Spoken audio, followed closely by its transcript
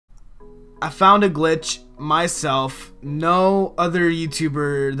I found a glitch myself. No other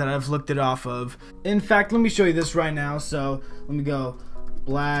YouTuber that I've looked it off of. In fact, let me show you this right now. So let me go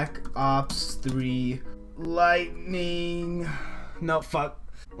Black Ops 3 lightning. No, fuck.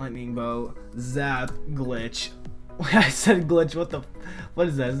 Lightning bow zap glitch. I said glitch. What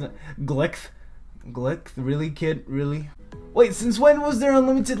is that? Isn't it Glikth? Glikth? Really, kid? Really? Wait, since when was there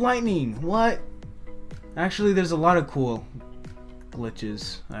unlimited lightning? What? Actually, there's a lot of cool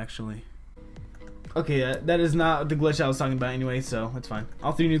glitches, actually. Okay, that is not the glitch I was talking about anyway, so that's fine.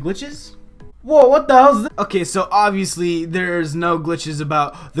 All 3 new glitches? Whoa, what the hell is this? Okay, so obviously there's no glitches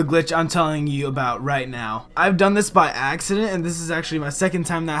about the glitch I'm telling you about right now. I've done this by accident, and this is actually my second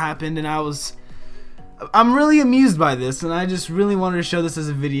time that happened, and I'm really amused by this, and I just really wanted to show this as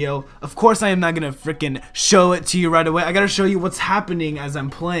a video. Of course I am not gonna freaking show it to you right away. I gotta show you what's happening as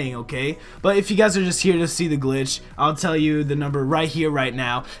I'm playing, okay? But if you guys are just here to see the glitch, I'll tell you the number right here, right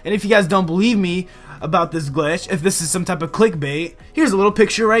now. And if you guys don't believe me about this glitch, if this is some type of clickbait, here's a little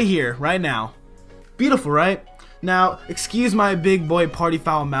picture right here, right now. Beautiful, right? Now, excuse my big boy party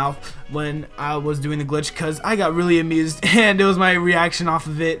foul mouth when I was doing the glitch, because I got really amused and it was my reaction off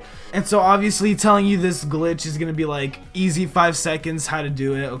of it. And so obviously telling you this glitch is going to be like easy 5 seconds how to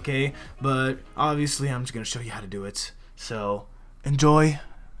do it, okay? But obviously I'm just going to show you how to do it. So enjoy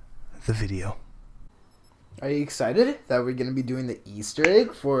the video. Are you excited that we're going to be doing the Easter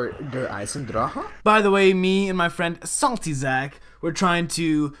egg for Der Eisendrache? By the way, me and my friend Salty Zach, we're trying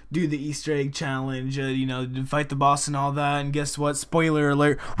to do the Easter egg challenge, you know, to fight the boss and all that, and guess what? Spoiler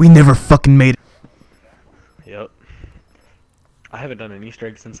alert, we never fucking made it. Yep. I haven't done an Easter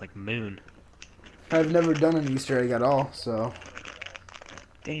egg since, like, Moon. I've never done an Easter egg at all, so...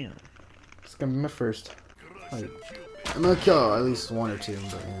 Damn. It's gonna be my first. Like, I'm gonna kill at least 1 or 2,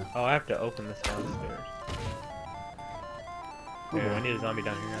 but yeah. Oh, I have to open this downstairs. Here, I need a zombie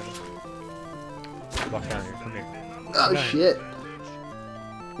down here. Walk down here, come here. Oh shit!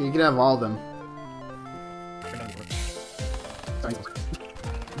 You can have all of them.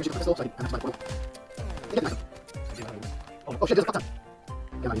 Oh shit, there's a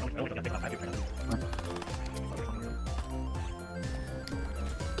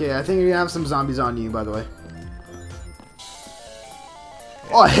Okay, I think you're gonna have some zombies on you, by the way.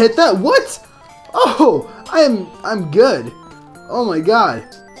 Oh, I hit that? What? Oh, I'm good. Oh my god.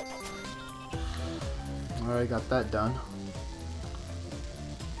 Alright, got that done.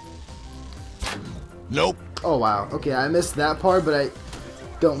 Nope. Oh wow. Okay, I missed that part, but I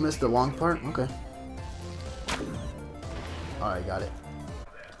don't miss the long part. Okay. Alright, got it.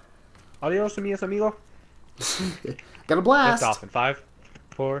 Adios, amigos, amigo. Got a blast. Lift off in 5,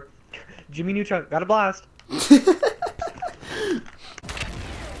 4. Jimmy Neutron, got a blast.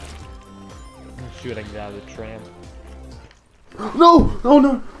 Shoot, I can get out of the tram. No! Oh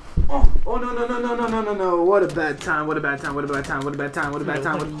no! Oh no no no no no no no no! What a bad time! What a bad time! What a bad time! What a bad time! What a bad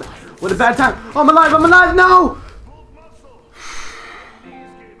time! What a bad time! Oh, I'm alive! I'm alive! No!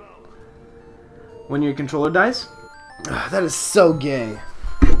 When your controller dies? That is so gay.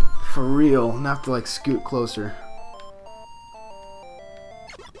 For real. And I have to like scoot closer.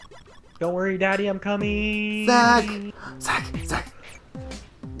 Don't worry, Daddy, I'm coming. Zach! Zach!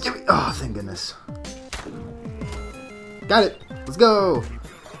 Give me! Oh, thank goodness. Got it! Let's go!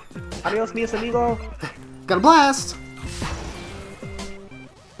 Adios, míos, amigo. Got a blast!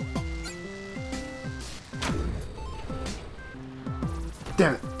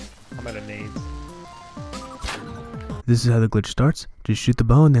 Damn it. I'm out of nades. This is how the glitch starts. Just shoot the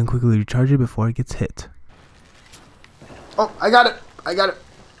bow and then quickly recharge it before it gets hit. Oh, I got it! I got it!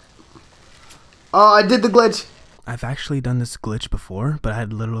 Oh, I did the glitch! I've actually done this glitch before, but I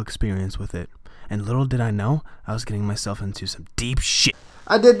had little experience with it. And little did I know, I was getting myself into some deep shit.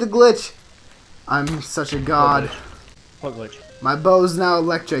 I did the glitch! I'm such a god. What glitch? My bow's now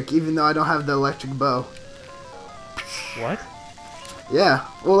electric, even though I don't have the electric bow. What? Yeah,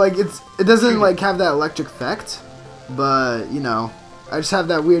 well, like, it doesn't, like, have that electric effect, but, you know, I just have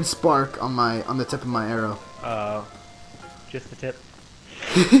that weird spark on the tip of my arrow. Just the tip.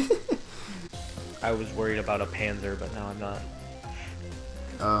 I was worried about a Panzer, but now I'm not.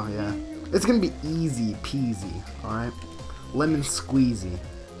 Oh, yeah. It's gonna be easy peasy, alright? Lemon squeezy.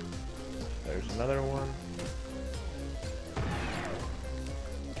 There's another one.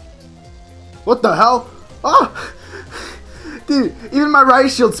 What the hell? Oh! Dude, even my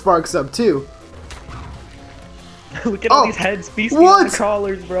right shield sparks up, too. Look at all these heads feasting on the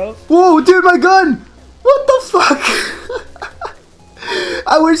crawlers, bro. Whoa, dude, my gun! What the fuck?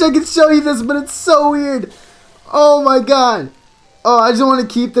 I wish I could show you this, but it's so weird. Oh my god. Oh, I just want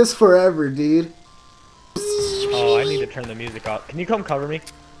to keep this forever, dude. Oh, I need to turn the music off. Can you come cover me?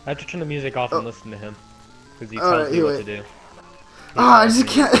 I have to turn the music off and listen to him. Because he Alright, tells me what to do. I just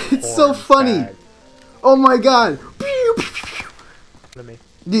can't. It's so funny. Oh my god. Me.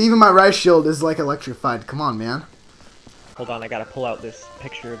 Dude, even my right shield is like electrified. Come on, man. Hold on, I gotta pull out this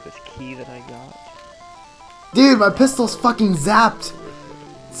picture of this key that I got. Dude, my pistol's fucking zapped.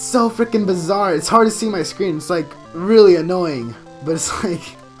 It's so freaking bizarre. It's hard to see my screen. It's like really annoying. But it's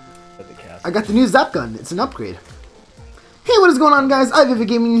like, I got the new zap gun. It's an upgrade. Hey, what is going on, guys? Ivivik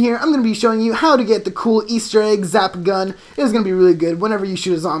Gaming here. I'm going to be showing you how to get the cool Easter egg zap gun. It is going to be really good. Whenever you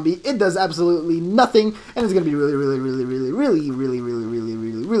shoot a zombie, it does absolutely nothing, and it's going to be really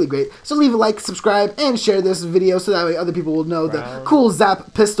great. So leave a like, subscribe, and share this video so that way other people will know the cool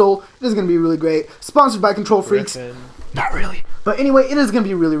zap pistol. It is going to be really great. Sponsored by Control Freaks. Not really. But anyway, it is going to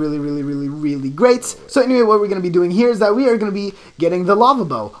be really great. So anyway, what we're going to be doing here is that we are going to be getting the lava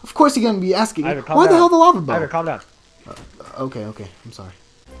bow. Of course, you're going to be asking, why the hell the lava bow? Calm down. Okay, I'm sorry.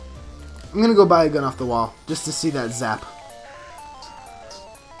 I'm gonna go buy a gun off the wall just to see that zap.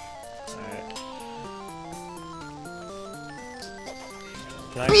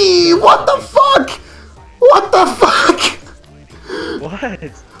 Alright. B, what the fuck? What the fuck? What?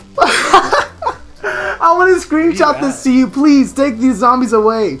 I want to screenshot this to you. Please take these zombies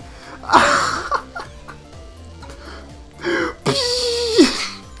away.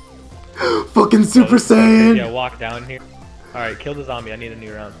 Fucking Super Saiyan. Yeah, walk down here. Alright, kill the zombie. I need a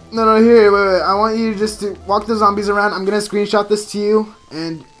new round. No, here, wait. I want you just to walk the zombies around. I'm gonna screenshot this to you,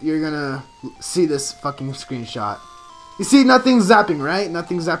 and you're gonna see this fucking screenshot. You see nothing zapping, right?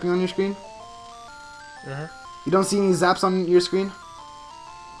 Nothing zapping on your screen? You don't see any zaps on your screen?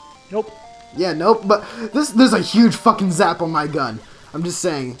 Nope. Yeah, nope, but there's a huge fucking zap on my gun. I'm just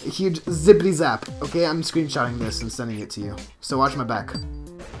saying, a huge zippity zap. Okay, I'm screenshotting this and sending it to you. So watch my back.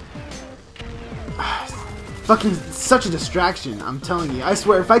 Fucking such a distraction, I'm telling you. I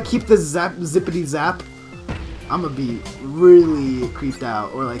swear, if I keep this zippity zap, I'm gonna be really creeped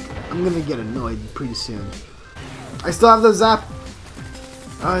out, or like, I'm gonna get annoyed pretty soon. I still have the zap.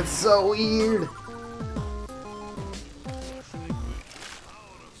 Oh, it's so weird.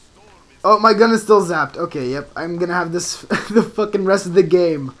 Oh, my gun is still zapped. Okay, yep, I'm gonna have this the fucking rest of the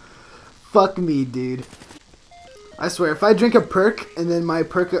game. Fuck me, dude. I swear, if I drink a perk and then my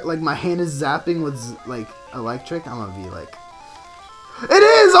perk, like my hand is zapping with like electric, I'm gonna be like, it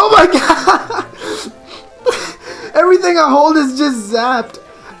is! Oh my god! Everything I hold is just zapped.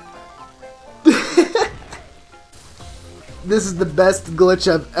 This is the best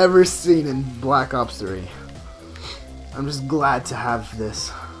glitch I've ever seen in Black Ops 3. I'm just glad to have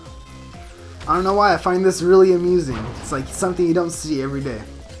this. I don't know why, I find this really amusing. It's like something you don't see every day.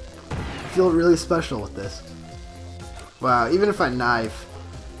 I feel really special with this. Wow, even if I knife.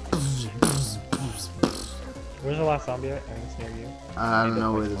 Where's the last zombie at? I think it's near you. I don't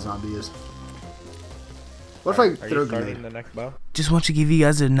know where the zombie is. What if I throw a grenade? The next bow? Just want to give you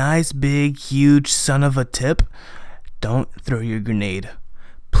guys a nice, big, huge son of a tip. Don't throw your grenade.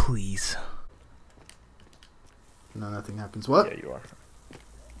 Please. No, nothing happens. What? Yeah, you are.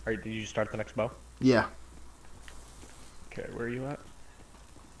 Alright, did you start the next bow? Yeah. Okay, where are you at?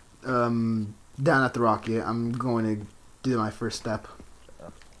 Down at the rocket. I'm going to do my first step.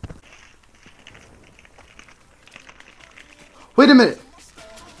 Wait a minute!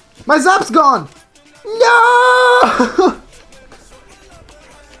 My zap's gone! No!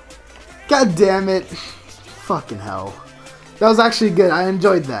 God damn it. Fucking hell. That was actually good. I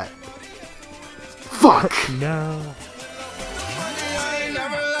enjoyed that. Fuck! No.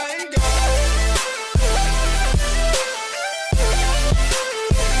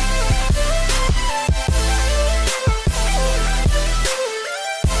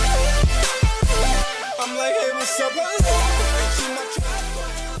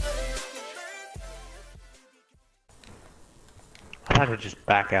 I had to just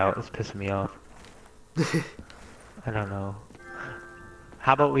back out. It's pissing me off. I don't know.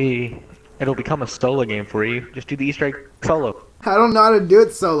 How about it'll become a solo game for you. Just do the Easter egg solo. I don't know how to do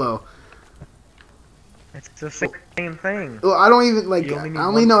it solo. It's the same thing. Well, I don't even like. I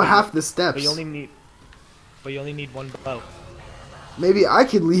only know half the steps. But you only need one bow. Maybe I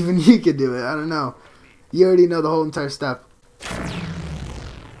could leave and you could do it. I don't know. You already know the whole entire step.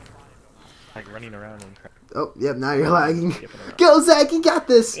 Like running around and crap. Oh, yep, now you're lagging. Go, Zach, you got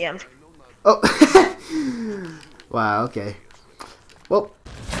this! Yeah. Oh. Wow, okay. Well,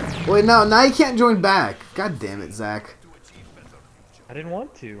 wait, no, now you can't join back. God damn it, Zach. I didn't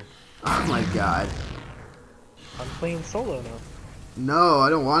want to. Oh my god. I'm playing solo now. No, I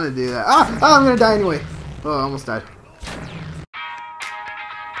don't want to do that. Ah, I'm gonna die anyway. Oh, I almost died.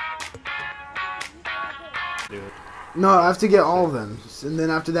 Do it. No, I have to get all of them, and then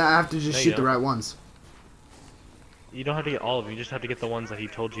after that, I have to just No, shoot you the don't. right ones. You don't have to get all of them. You just have to get the ones that he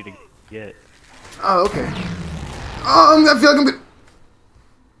told you to get. Oh, okay. Oh, I feel like I'm good.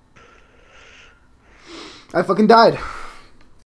 I fucking died.